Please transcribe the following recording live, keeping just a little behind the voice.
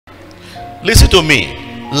Listen to me.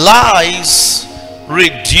 Lies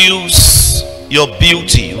reduce your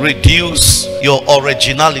beauty, reduce your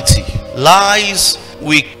originality. Lies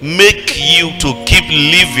will make you to keep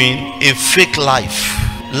living a fake life.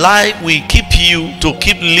 Lie will keep you to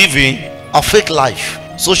keep living a fake life.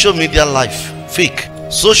 Social media life, fake.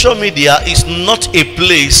 Social media is not a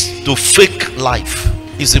place to fake life.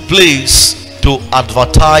 It's a place to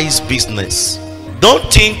advertise business.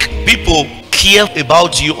 Don't think people care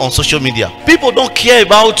about you on social media. People don't care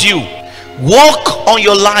about you. Work on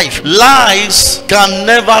your life. Lies can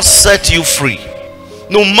never set you free.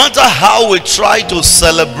 No matter how we try to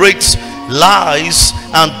celebrate lies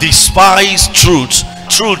and despise truth,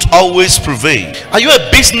 truth always prevails. Are you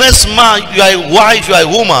a businessman? You are a wife, you are a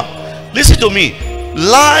woman. Listen to me.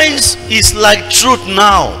 Lies is like truth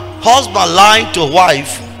now. Husband lying to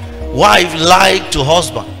wife, wife lying to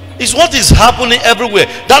husband. It's what is happening everywhere.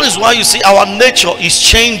 That is why you see our nature is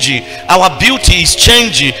changing, our beauty is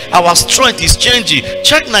changing, our strength is changing.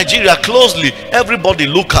 Check Nigeria closely. Everybody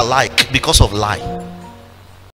look alike because of lie.